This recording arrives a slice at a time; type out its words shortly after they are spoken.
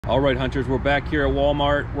All right, hunters, we're back here at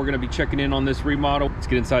Walmart. We're gonna be checking in on this remodel. Let's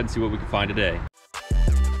get inside and see what we can find today.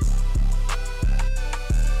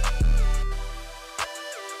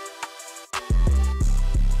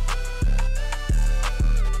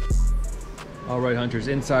 All right, hunters,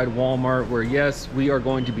 inside Walmart, where yes, we are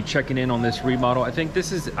going to be checking in on this remodel. I think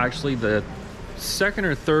this is actually the second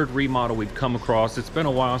or third remodel we've come across. It's been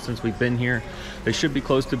a while since we've been here. They should be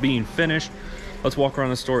close to being finished. Let's walk around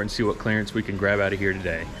the store and see what clearance we can grab out of here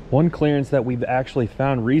today. One clearance that we've actually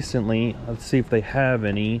found recently, let's see if they have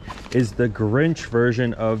any, is the Grinch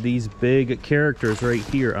version of these big characters right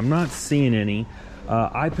here. I'm not seeing any.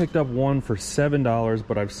 I picked up one for $7,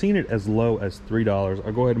 but I've seen it as low as $3.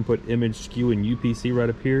 I'll go ahead and put image, SKU, and UPC right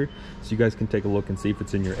up here so you guys can take a look and see if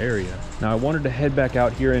it's in your area. Now, I wanted to head back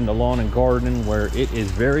out here into lawn and garden where it is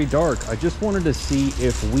very dark. I just wanted to see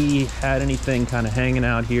if we had anything kind of hanging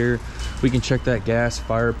out here. We can check that gas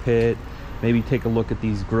fire pit, maybe take a look at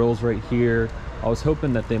these grills right here. I was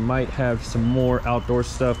hoping that they might have some more outdoor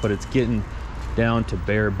stuff, but it's getting down to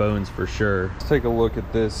bare bones for sure. Let's take a look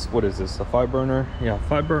at this. What is this, a 5-burner? Yeah,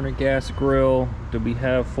 5-burner gas grill. Do we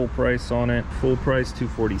have full price on it? Full price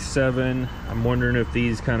 $247. I'm wondering if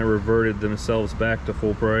these kind of reverted themselves back to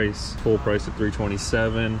full price. Full price at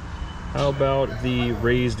 $327. How about the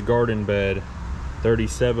raised garden bed?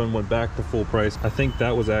 $37 went back to full price. I think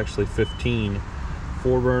that was actually $15.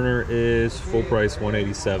 4-burner is full price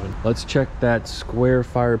 $187. Let's check that square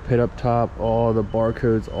fire pit up top. Oh, the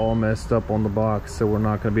barcode's all messed up on the box, so we're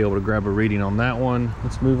not going to be able to grab a reading on that one.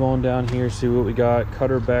 Let's move on down here, see what we got.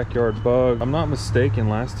 Cutter backyard bug. I'm not mistaken,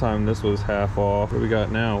 last time this was half off. What do we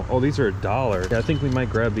got now? Oh, these are $1. Yeah, I think we might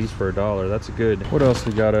grab these for $1. That's a good. What else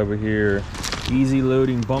we got over here? Easy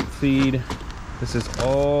loading bump feed. This is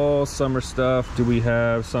all summer stuff. Do we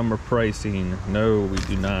have summer pricing? No, we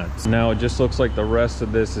do not. Now it just looks like the rest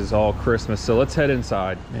of this is all Christmas. So let's head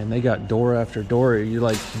inside. Man, they got door after door. You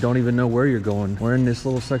don't even know where you're going. We're in this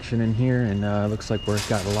little section in here, and it looks like we've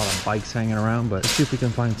got a lot of bikes hanging around, but let's see if we can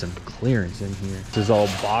find some clearance in here. This is all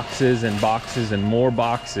boxes and boxes and more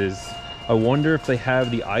boxes. I wonder if they have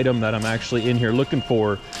the item that I'm actually in here looking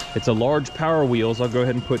for. It's a large Power Wheels. I'll go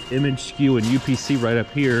ahead and put image, SKU, and UPC right up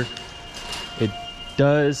here. It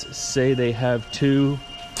does say they have 2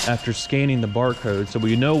 after scanning the barcode, so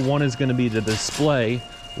we know one is going to be the display.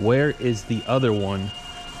 Where is the other one?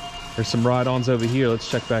 There's some ride-ons over here.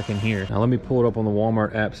 Let's check back in here. Now let me pull it up on the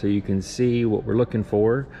Walmart app so you can see what we're looking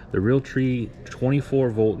for. The Realtree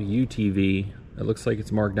 24-volt UTV. It looks like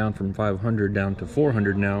it's marked down from 500 down to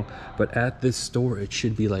 400 now, but at this store it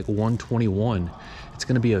should be like 121. It's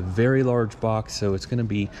going to be a very large box, so it's going to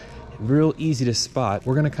be real easy to spot.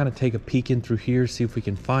 We're gonna kind of take a peek in through here, see if we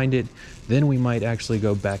can find it. Then we might actually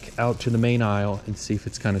go back out to the main aisle and see if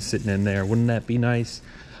it's kind of sitting in there. Wouldn't that be nice?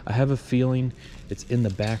 I have a feeling it's in the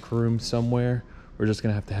back room somewhere. We're just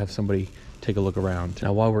gonna have to have somebody take a look around.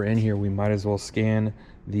 Now while we're in here, we might as well scan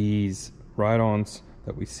these ride-ons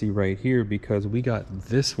that we see right here, because we got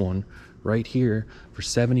this one right here for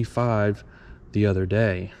 $75 the other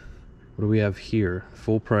day. What do we have here?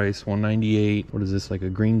 Full price $198. What is this, like a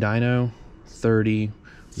green dyno? $30.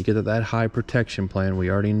 You get that high protection plan,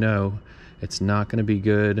 we already know it's not going to be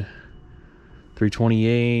good.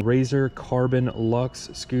 $328. Razor Carbon Lux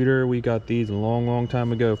scooter. We got these a long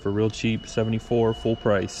time ago for real cheap. $74 full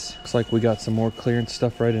price. Looks like we got some more clearance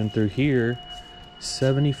stuff right in through here.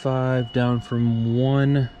 $75 down from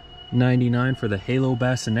 $199 for the Halo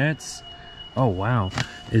bassinets. Oh wow,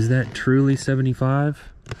 is that truly $75?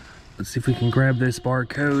 Let's see if we can grab this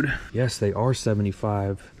barcode. Yes, they are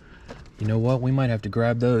 $75. You know what? We might have to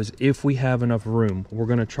grab those if we have enough room. We're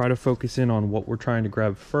going to try to focus in on what we're trying to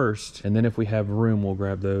grab first, and then if we have room, we'll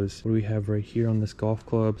grab those. What do we have right here on this golf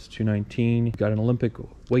club? It's $219. We've got an Olympic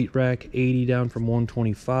weight rack, $80 down from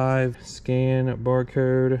 $125. Scan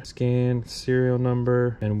barcode, scan serial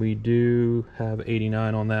number, and we do have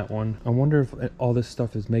 $89 on that one. I wonder if all this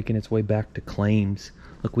stuff is making its way back to claims.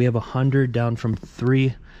 Look, we have $100 down from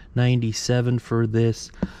 $397 for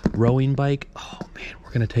this rowing bike. Oh man,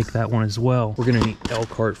 we're gonna take that one as well. We're gonna need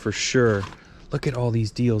Elkhart for sure. Look at all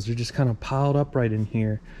these deals. They're just kind of piled up right in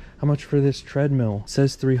here. How much for this treadmill? It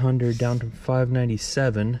says $300 down to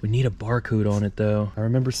 $597. We need a barcode on it though. I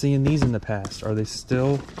remember seeing these in the past. Are they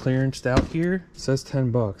still clearanced out here? It says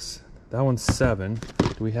 10 bucks. That one's 7.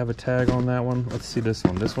 Do we have a tag on that one? Let's see this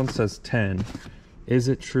one. This one says 10. Is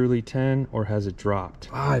it truly 10 or has it dropped?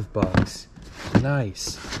 5 bucks.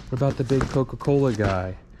 Nice. What about the big Coca-Cola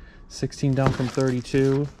guy? 16 down from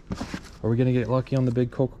 32. Are we gonna get lucky on the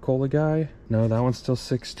big Coca-Cola guy? No, that one's still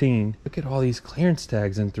 16. Look at all these clearance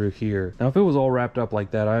tags in through here. Now, if it was all wrapped up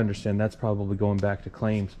like that, I understand that's probably going back to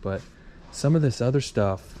claims, but some of this other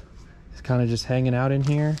stuff is kind of just hanging out in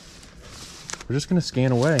here. We're just gonna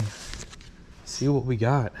scan away, see what we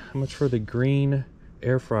got. How much for the green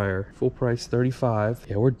air fryer? Full price $35.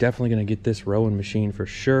 Yeah, we're definitely gonna get this rowing machine for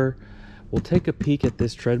sure. We'll take a peek at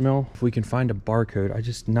this treadmill if we can find a barcode. I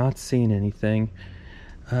just not seeing anything.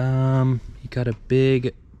 You got a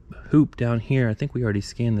big hoop down here. I think we already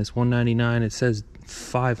scanned this. $199. It says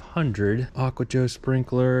 500. Aqua Joe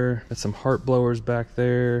sprinkler. Got some heart blowers back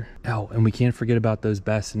there. Oh, and we can't forget about those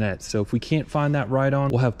bassinets. So if we can't find that right on,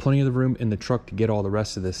 we'll have plenty of the room in the truck to get all the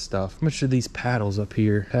rest of this stuff. How much are these paddles up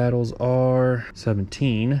here? Paddles are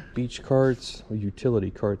 17. Beach carts, or utility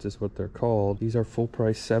carts is what they're called. These are full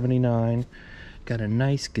price $79. Got a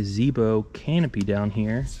nice gazebo canopy down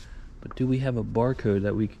here. But do we have a barcode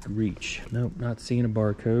that we could reach? Nope, not seeing a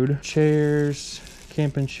barcode. Chairs,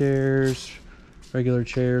 camping chairs, regular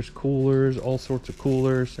chairs, coolers, all sorts of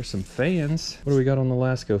coolers. There's some fans. What do we got on the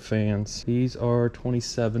Lasco fans? These are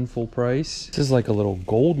 27 full price. This is like a little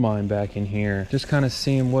gold mine back in here. Just kind of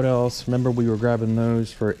seeing what else. Remember we were grabbing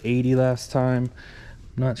those for 80 last time.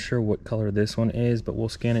 I'm not sure what color this one is, but we'll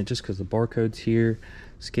scan it just because the barcode's here.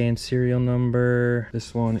 Scan serial number.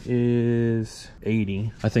 This one is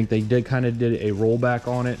 80. I think they did a rollback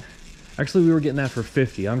on it. Actually, we were getting that for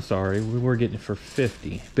 50. I'm sorry. We were getting it for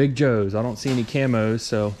 50. Big Joe's. I don't see any camos,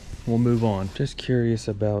 so we'll move on. Just curious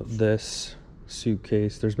about this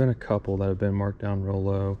suitcase. There's been a couple that have been marked down real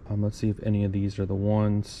low. Let's see if any of these are the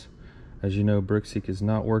ones. As you know, Brickseek is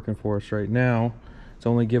not working for us right now. It's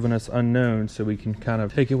only giving us unknown, so we can kind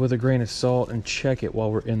of take it with a grain of salt and check it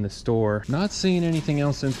while we're in the store. Not seeing anything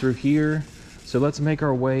else in through here, so let's make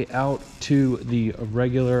our way out to the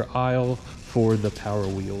regular aisle for the Power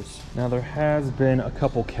Wheels. Now there has been a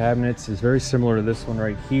couple cabinets. It's very similar to this one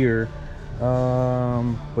right here,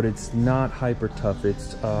 but it's not hyper tough.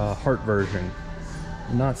 It's a Heart version.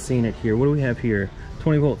 I'm not seeing it here. What do we have here?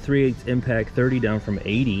 20 volt 3/8 impact, 30 down from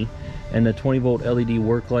 80, and the 20 volt LED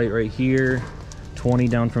work light right here. 20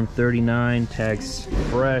 down from 39, tags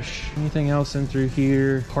fresh. Anything else in through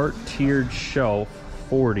here? Heart tiered shelf,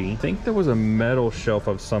 40. I think there was a metal shelf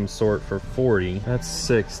of some sort for 40. That's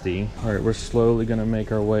 60. All right, we're slowly gonna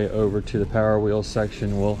make our way over to the Power Wheel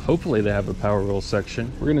section. Well, hopefully they have a Power Wheel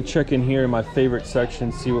section. We're gonna check in here in my favorite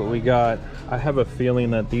section, see what we got. I have a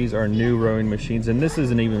feeling that these are new rowing machines, and this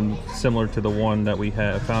isn't even similar to the one that we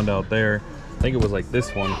had found out there. I think it was like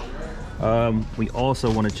this one. We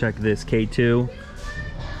also wanna check this K2,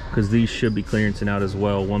 because these should be clearancing out as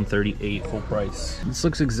well. 138 full price. This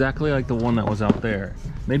looks exactly like the one that was out there,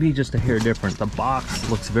 maybe just a hair different. The box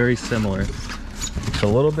looks very similar. It's a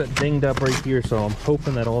little bit dinged up right here, so I'm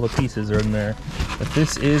hoping that all the pieces are in there. If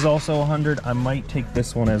this is also 100, I might take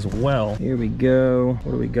this one as well. Here we go.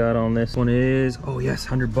 What do we got on this one? Is, oh yes,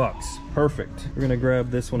 100 bucks. Perfect. We're gonna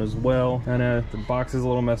grab this one as well. I know the box is a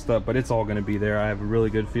little messed up, but it's all gonna be there. I have a really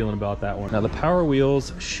good feeling about that one. Now the Power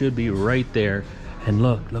Wheels should be right there. And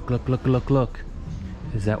look.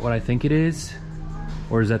 Is that what I think it is?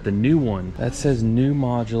 Or is that the new one? That says new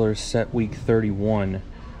modular set week 31.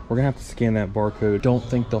 We're gonna have to scan that barcode. Don't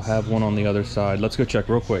think they'll have one on the other side. Let's go check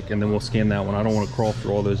real quick and then we'll scan that one. I don't want to crawl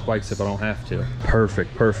through all those bikes if I don't have to.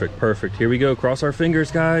 Perfect. Here we go. Cross our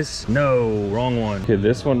fingers, guys. No, wrong one. Okay,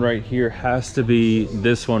 this one right here has to be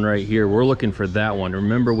this one right here. We're looking for that one.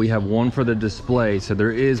 Remember, we have one for the display, so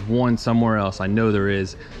there is one somewhere else. I know there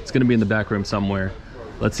is. It's gonna be in the back room somewhere.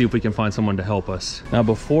 Let's see if we can find someone to help us. Now,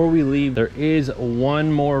 before we leave, there is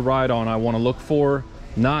one more ride-on I want to look for.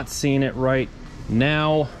 Not seeing it right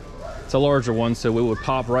now. It's a larger one, so it would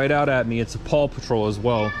pop right out at me. It's a Paw Patrol as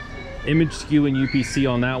well. Image skew and UPC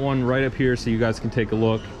on that one right up here, so you guys can take a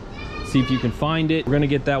look. See if you can find it. We're gonna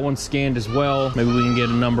get that one scanned as well. Maybe we can get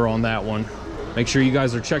a number on that one. Make sure you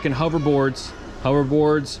guys are checking hoverboards,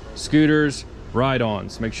 scooters,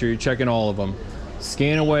 ride-ons. Make sure you're checking all of them.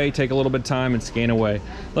 Scan away, take a little bit of time and scan away.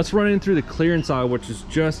 Let's run in through the clearance aisle, which is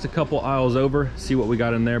just a couple aisles over, see what we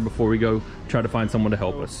got in there before we go try to find someone to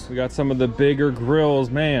help us. We got some of the bigger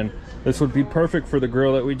grills. Man, this would be perfect for the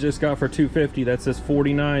grill that we just got for $250. That says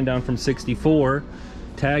 49 down from 64.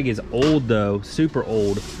 Tag is old though, super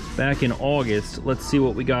old. Back in August. Let's see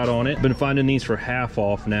what we got on it. Been finding these for half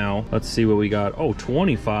off now. Let's see what we got. Oh,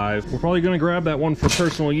 25. We're probably gonna grab that one for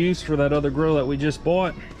personal use for that other grill that we just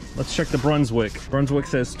bought. Let's check the Brunswick. Brunswick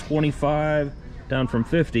says 25 down from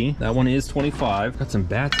 50. That one is 25. Got some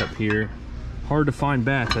bats up here. Hard to find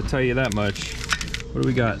bats, I tell you that much. What do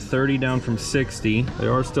we got? 30 down from 60. They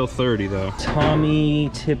are still 30 though. Tommy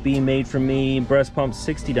Tippy made for me. Breast pump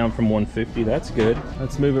 60 down from 150. That's good.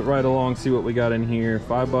 Let's move it right along, see what we got in here.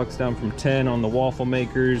 $5 down from 10 on the waffle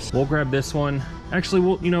makers. We'll grab this one. Actually,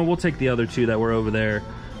 we'll take the other two that were over there.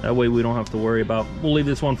 That way we don't have to worry about, we'll leave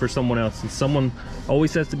this one for someone else. And someone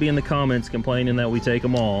always has to be in the comments complaining that we take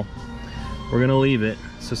them all. We're gonna leave it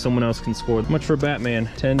so someone else can score. How much for Batman?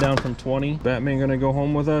 10 down from 20. Batman gonna go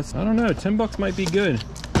home with us? I don't know, 10 bucks might be good.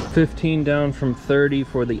 15 down from 30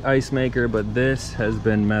 for the ice maker, but this has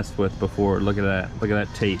been messed with before. Look at that, look at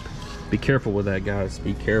that tape. Be careful with that, guys,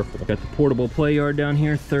 be careful. Got the portable play yard down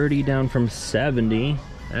here, 30 down from 70.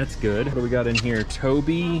 That's good. What do we got in here?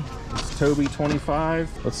 Toby. It's Toby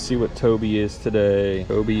 25. Let's see what Toby is today.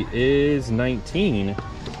 Toby is 19.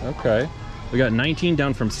 Okay. We got 19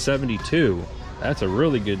 down from 72. That's a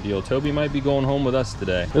really good deal. Toby might be going home with us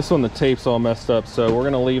today. This one, the tape's all messed up, so we're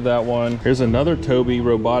gonna leave that one. Here's another Toby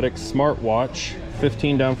robotics smartwatch.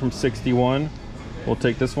 15 down from 61. We'll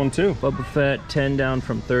take this one too. Bubba Fett, 10 down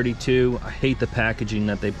from 32. I hate the packaging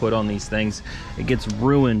that they put on these things. It gets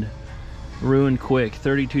ruined quick.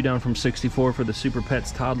 32 down from 64 for the Super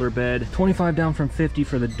Pets toddler bed. 25 down from 50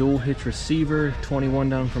 for the dual hitch receiver. 21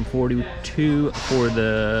 down from 42 for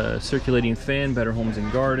the circulating fan, Better Homes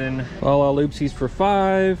and Garden. La Loopsies for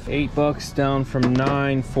 5. 8 bucks down from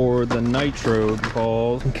 9 for the Nitro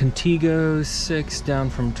balls. And Contigo, 6 down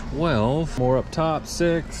from 12. More up top,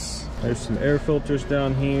 6. There's some air filters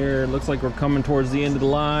down here. Looks like we're coming towards the end of the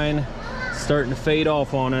line. Starting to fade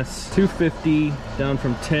off on us. 250 down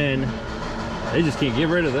from 10. They just can't get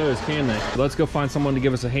rid of those, can they? Let's go find someone to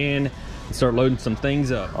give us a hand and start loading some things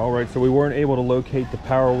up. All right, so we weren't able to locate the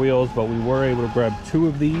Power Wheels, but we were able to grab 2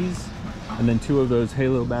 of these and then 2 of those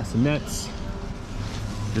Halo bassinets.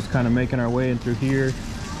 Just kind of making our way in through here.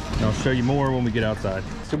 And I'll show you more when we get outside.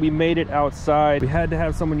 So we made it outside. We had to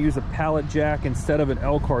have someone use a pallet jack instead of an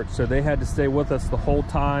L-cart, so they had to stay with us the whole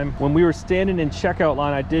time. When we were standing in checkout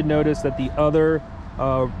line, I did notice that the other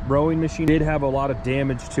rowing machine did have a lot of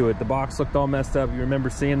damage to it. The box looked all messed up. You remember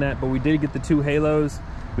seeing that? But we did get the 2 Halos.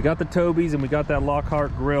 We got the Tobys and we got that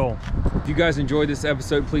Lockhart grill. If you guys enjoyed this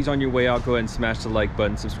episode, please on your way out, go ahead and smash the like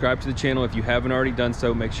button. Subscribe to the channel if you haven't already done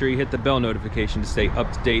so. Make sure you hit the bell notification to stay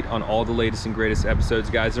up to date on all the latest and greatest episodes,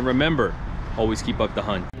 guys. And remember, always keep up the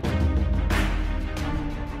hunt.